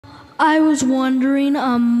I was wondering,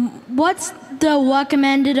 what's the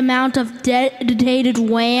recommended amount of dedicated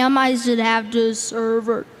RAM I should have to a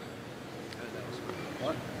server?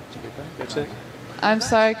 What? Did you get that? That's it? I'm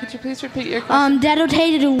sorry, could you please repeat your question?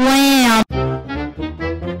 Dedicated RAM.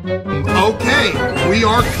 Okay, we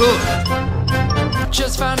are cooked.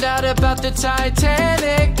 Just found out about the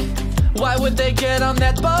Titanic. Why would they get on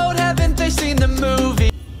that boat? Haven't they seen the movie?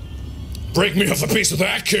 Break me off a piece of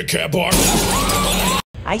that, Kit Kat bar.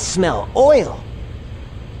 I smell oil.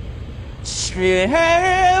 So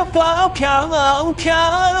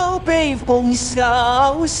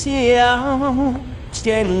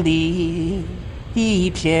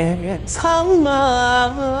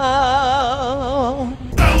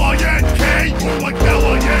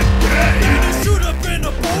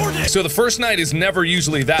the first night is never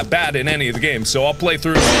usually that bad in any of the games, so I'll play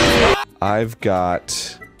through. I've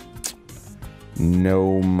got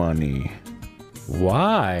no money.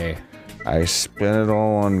 Why? I spent it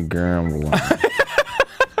all on gambling.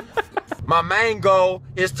 My main goal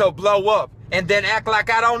is to blow up and then act like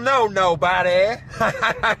I don't know nobody.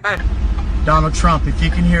 Donald Trump, if you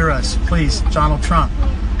can hear us, please, Donald Trump,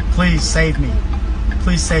 please save me.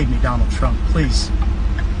 Please save me, Donald Trump, please.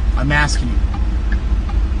 I'm asking you.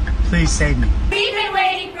 Please save me. We've been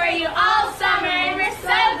waiting for you all summer, and we're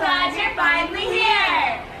so glad you're finally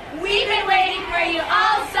here. We've been waiting for you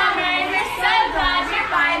all summer, and we're so glad you're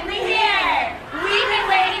finally here. We've been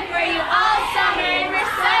waiting for you all summer, and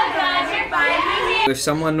we're so glad you're finally here. If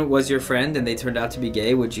someone was your friend and they turned out to be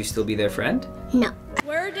gay, would you still be their friend? No.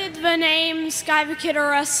 Where did the name Sky the Kid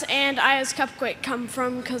or Us and I as Cupquake come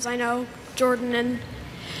from? Because I know Jordan and...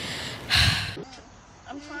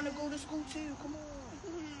 I'm trying to go to school too, come on.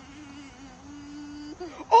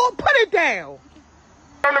 Oh, put it down!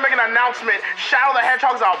 I'm to make an announcement. Shadow the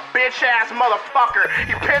Hedgehog's a bitch-ass motherfucker.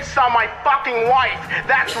 He pissed on my fucking wife.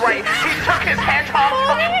 That's right. He took his hedgehog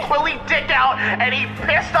fucking quilly dick out and he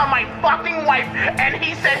pissed on my fucking wife and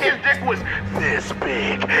he said his dick was this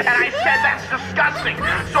big. And I said that's disgusting.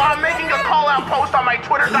 So I'm making a call-out post on my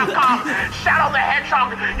twitter.com. Shadow the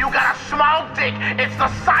Hedgehog, you got a small dick. It's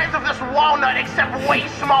the size of this walnut except way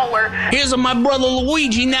smaller. Here's my brother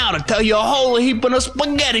Luigi now to tell you a whole heap of a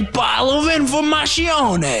spaghetti pile of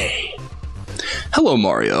information. Hello,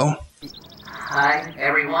 Mario. Hi,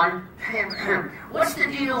 everyone. What's the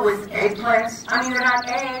deal with eggplants? I mean, they're not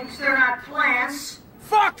eggs, they're not plants.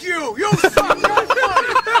 Fuck you! You suck!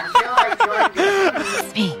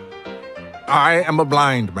 It's me. I am a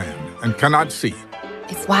blind man and cannot see.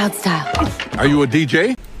 It's Wild Style. Are you a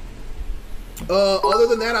DJ? Other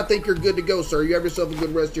than that, I think you're good to go, sir. You have yourself a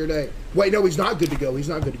good rest of your day. Wait, no, he's not good to go. He's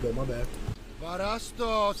not good to go. My bad.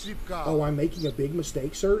 Oh, I'm making a big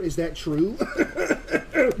mistake, sir? Is that true?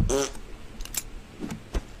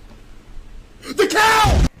 The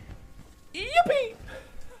cow! Yippee!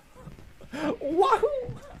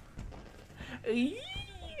 Wahoo!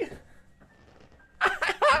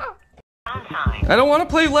 I don't want to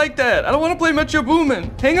play like that. I don't want to play Metro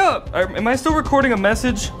Boomin. Hang up. Am I still recording a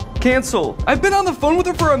message? Cancel. I've been on the phone with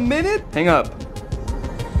her for a minute. Hang up.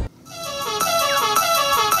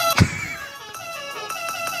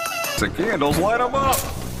 The candles, light them up!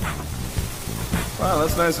 Wow,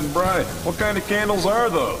 that's nice and bright. What kind of candles are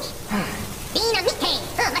those? Bean of meat cane.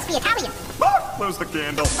 Must be Italian. Ah, lose the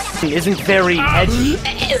candle. Isn't very edgy.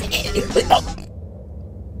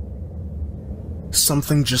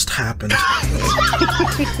 Something just happened.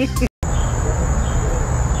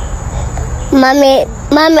 Mommy,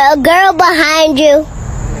 a girl behind you.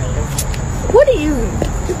 What are you?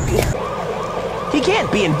 He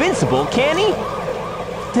can't be invincible, can he?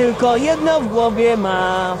 Tylko jedno w głowie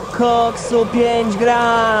mam, koksu 5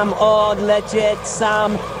 gram, odlecieć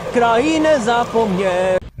sam, krainę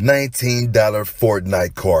zapomnieć. $19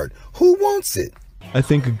 Fortnite card. Who wants it? I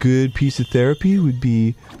think a good piece of therapy would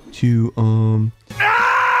be to,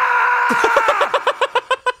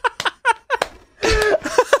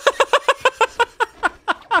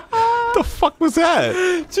 The fuck was that?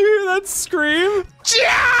 Did you hear that scream?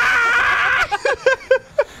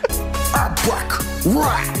 Epic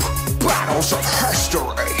rap battles of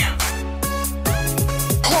history.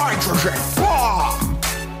 Hydrogen bomb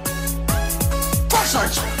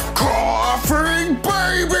versus coughing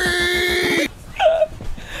baby.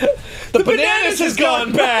 The bananas has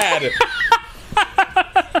gone bad.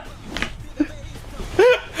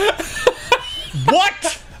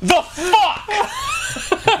 What the fuck?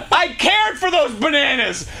 I cared for those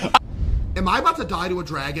bananas. Am I about to die to a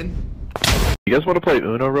dragon? You guys want to play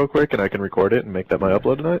Uno real quick and I can record it and make that my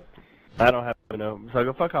upload tonight? I don't have Uno, so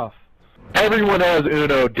go fuck off. Everyone has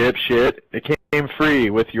Uno, dipshit. It came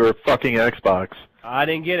free with your fucking Xbox. I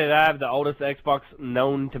didn't get it. I have the oldest Xbox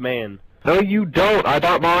known to man. No, you don't. I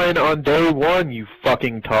bought mine on day one, you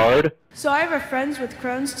fucking tard. So I have a friend with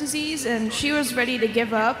Crohn's disease, and she was ready to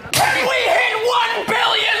give up. And we hit 1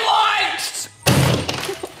 billion likes!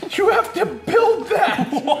 You have to build that!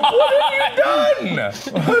 What have you done?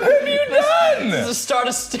 What have you done? This is the start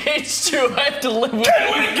of stage 2. I have to live with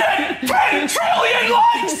Can we get 10 trillion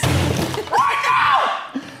likes? Right now!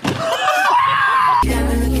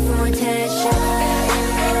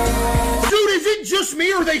 Dude, is it just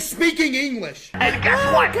me or are they speaking English? And guess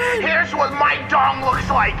what? Here's what my dong looks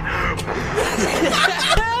like.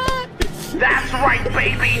 That's right,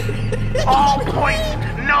 baby. All points,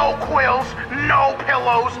 no quills, no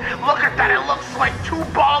pillows. Look at that. It looks like 2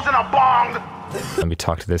 balls in a bong. Let me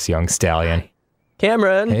talk to this young stallion.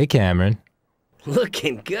 Cameron. Hey, Cameron.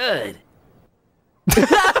 Looking good.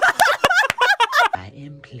 I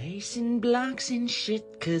am placing blocks and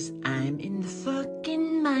shit cause I'm in the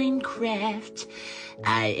fucking Minecraft.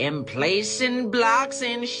 I am placing blocks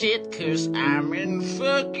and shit cause I'm in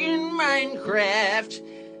fucking Minecraft.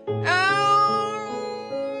 Oh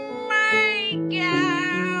my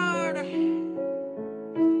god.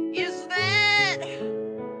 Is that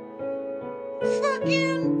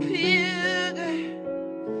fucking pig?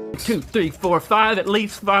 2, 3, 4, 5, at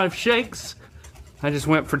least 5 shakes. I just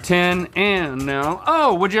went for 10 and now.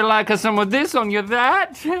 Oh, would you like some of this on your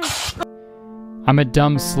that? I'm a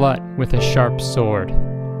dumb slut with a sharp sword.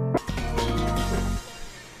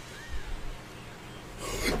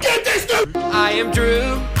 Get this dude! I am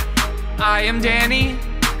Drew, I am Danny,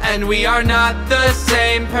 and we are not the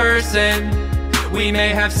same person. We may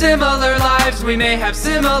have similar lives, we may have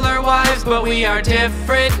similar wives, but we are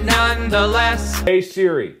different nonetheless. Hey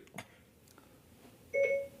Siri,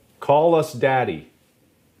 call us daddy.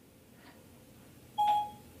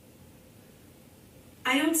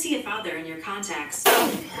 I don't see a father in your contacts.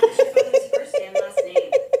 What's your father's first and last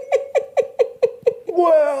name?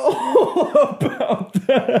 Well, about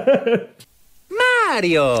that.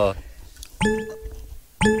 Mario.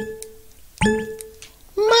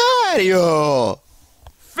 Mario.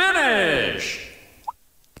 Finish!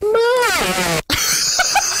 They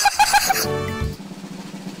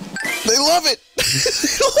love it. They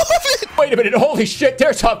love it. Wait a minute, holy shit,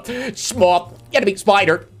 there's a small enemy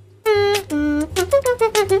spider.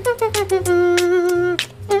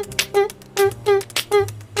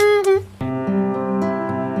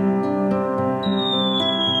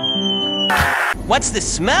 What's the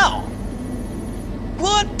smell?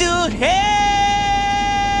 What the hell?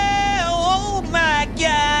 Oh my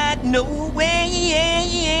god, no way.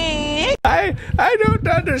 I don't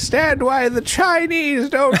understand why the Chinese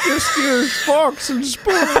don't just use forks and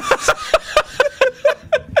spoons.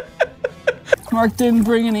 Mark didn't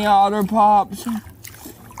bring any Otter Pops.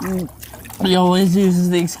 He always uses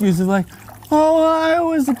the excuse of like, oh, I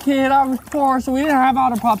was a kid, I was poor, so we didn't have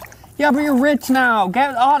Otter Pops. Yeah, but you're rich now.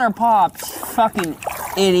 Get Otter Pops, fucking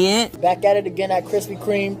idiot. Back at it again at Krispy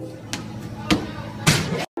Kreme.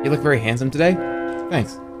 You look very handsome today.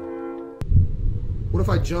 Thanks. What if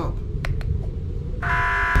I jump?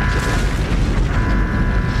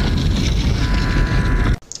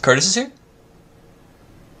 Curtis is here?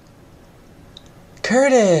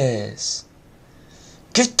 Curtis!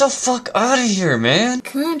 Get the fuck out of here, man!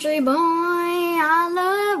 Country boy, I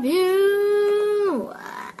love you.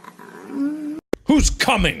 Who's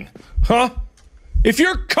coming? Huh? If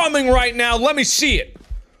you're coming right now, let me see it.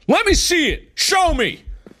 Let me see it. Show me.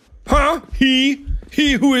 Huh? He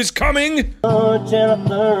who is coming? Time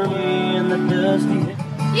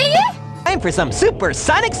for some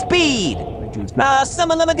supersonic speed.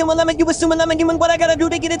 Summon lemon, you assume lemon, human. What I gotta do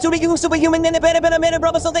to get it to you, superhuman, and better,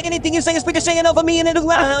 brother. So that anything you say is freaking saying over me and it'll.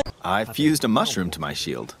 I fused a mushroom to my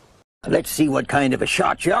shield. Let's see what kind of a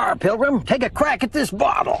shot you are, Pilgrim. Take a crack at this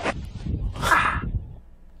bottle.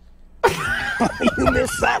 You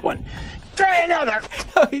missed that one. Try another.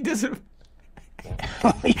 No, he doesn't.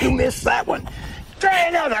 You missed that one. Try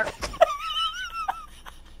another.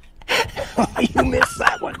 You missed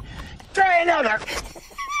that one. Try another.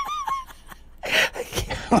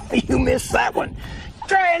 You missed that one.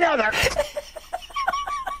 Try another.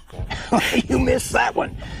 You missed that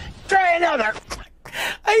one. Try another.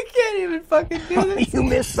 I can't even fucking do this. You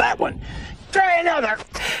missed that one. Try another.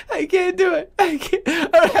 I can't do it. I can't. I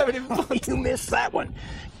don't have any. You missed that one.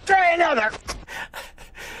 Try another.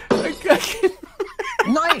 I can't.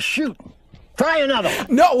 Nice shoot. Try another.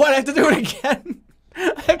 No, what? I have to do it again.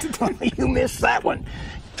 I have to do it. You missed that one.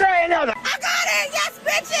 Try another. I got it! Yes,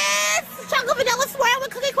 bitches! Chocolate vanilla swirl with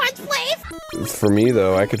cookie crunch, please! For me,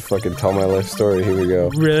 though, I could fucking tell my life story. Here we go.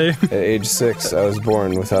 Really? At age 6, I was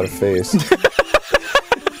born without a face.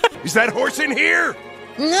 Is that horse in here?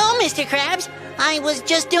 No, Mr. Krabs. I was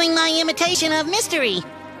just doing my imitation of Mystery.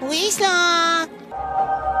 We saw...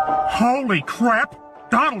 Holy crap!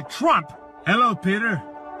 Donald Trump! Hello, Peter.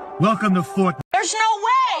 Welcome to Fort... There's no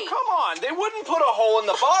way! Come on, they wouldn't put a hole in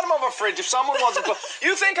the bottom of a fridge if someone wasn't...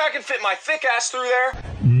 You think I can fit my thick ass through there?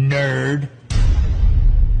 Nerd.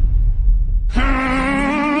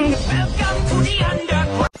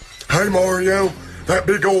 Hey, Mario. That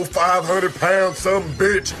big old 500-pound some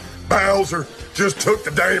bitch, Bowser, just took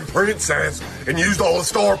the damn princess and used all the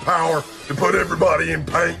star power to put everybody in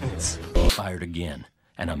paintings. Fired again,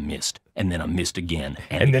 and I missed, and then I missed again,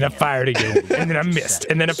 and then I fired again, and then I missed,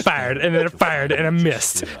 and then I fired, and then I fired, and I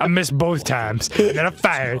missed. I missed both times, and then I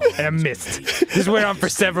fired, and I missed. This went on for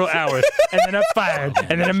several hours, and then I fired,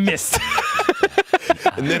 and then I missed.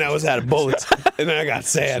 And then I was out of bullets, and then I got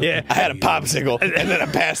sad. Yeah. I had a popsicle, and then I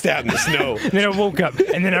passed out in the snow. And then I woke up,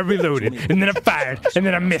 and then I reloaded, and then I fired, and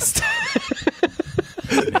then I missed.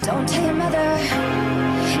 Don't tell your mother.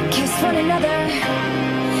 Kiss one another.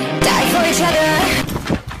 Die for each other.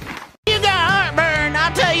 You got heartburn,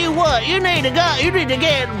 I'll tell you what, you need to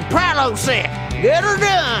get Prilosec. Get her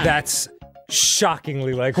done. That's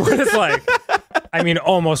shockingly like what it's like. I mean,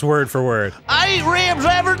 almost word for word. I eat ribs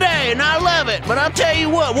every day, and I love it. But I'll tell you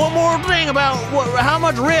what, one more thing about how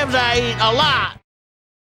much ribs I eat, a lot.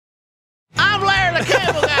 I'm Larry the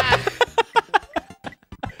Cable Guy.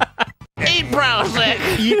 Eat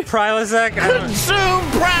Prilosec. Eat Prilosec?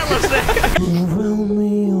 Consume Prilosec.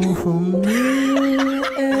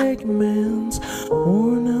 Eggman's,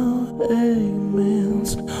 worn out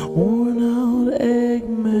Eggman's, worn out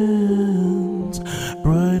Eggman's,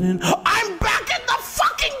 right in. I'm back in the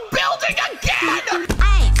fucking building again!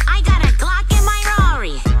 Hey, I got a Glock in my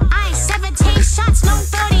Rari. 17 shots, no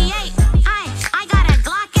 38. I got a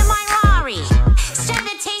Glock in my Rari.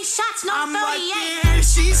 17 shots, no 38. Yeah,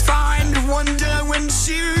 she's fine. Wonder when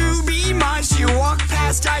she'll be mine. She walk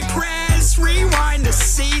past, I press rewind to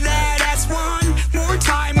see that ass one more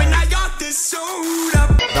time, and I got this soda.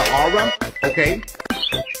 The aura, okay?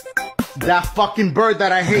 That fucking bird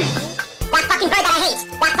that I hate. That fucking bird that I hate.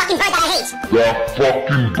 That fucking bird that I hate. That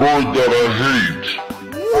fucking bird that I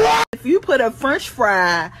hate. If you put a French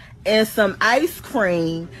fry and some ice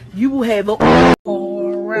cream, you will have a... All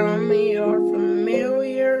around me are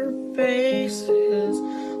familiar faces,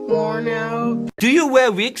 worn out. Do you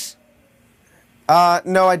wear wigs?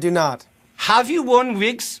 No, I do not. Have you worn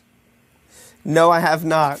wigs? No, I have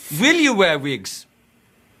not. Will you wear wigs?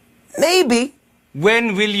 Maybe.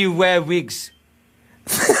 When will you wear wigs?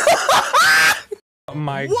 Oh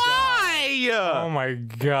my Why? God. Oh my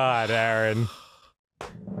God, Aaron.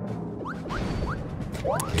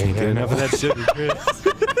 Can't get enough of that shit.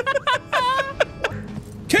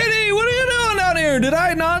 Kitty, what are you doing down here? Did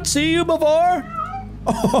I not see you before?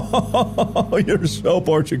 Oh, you're so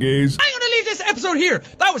Portuguese. I'm gonna leave this episode here.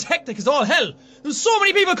 That was hectic as all hell. There's so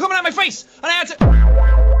many people coming at my face, and I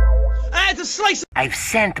had to slice it. I've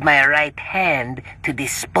sent my right hand to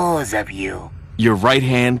dispose of you. Your right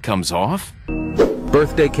hand comes off?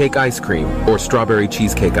 Birthday cake ice cream or strawberry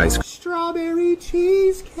cheesecake ice cream. Strawberry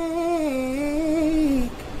cheesecake.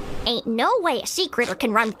 Ain't no way a sea critter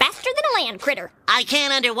can run faster than a land critter. I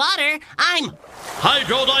can't underwater. I'm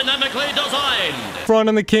Hydrodynamically designed. Front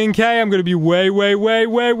on the King K, I'm gonna be way, way, way,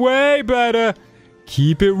 way, way better.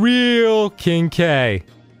 Keep it real, King K.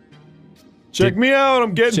 Check me out,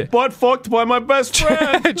 I'm getting butt fucked by my best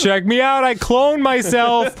friend. Check me out, I cloned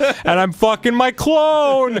myself, and I'm fucking my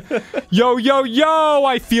clone. Yo, yo, yo,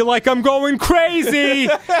 I feel like I'm going crazy.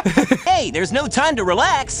 Hey, there's no time to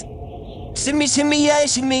relax. Shimmy, shimmy, yeah,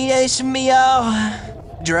 shimmy, yeah, shimmy, oh.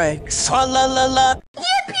 Drake. La la la la.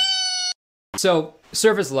 So,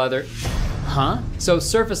 surface leather. Huh? So,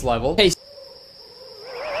 surface level. Hey.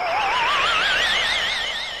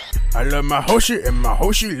 I love my Hoshi and my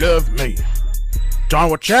Hoshi love me. John,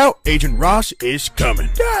 watch out, Agent Ross is coming.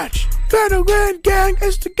 Dutch, Battleground Gang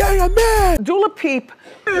is the gang I'm in. Dula Peep.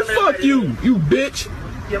 Man, fuck you, you bitch.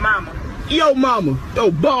 Your mama. Yo, mama. Yo,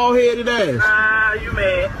 bald-headed ass. Ah, you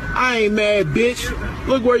mad. I ain't mad, bitch.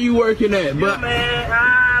 Look where you working at, You but... mad.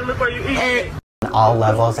 Ah, look where you eating. On all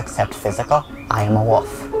levels except physical, I am a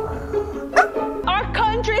wolf. Our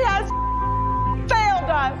country has failed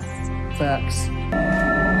us. Facts.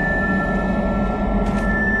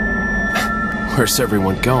 Where's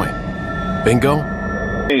everyone going? Bingo?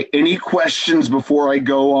 Hey, any questions before I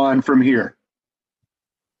go on from here?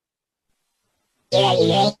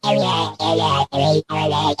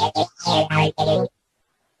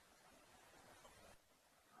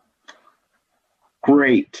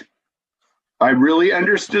 Great. I really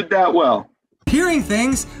understood that well. Hearing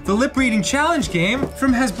Things, the lip reading challenge game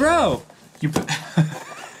from Hasbro.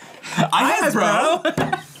 Hasbro?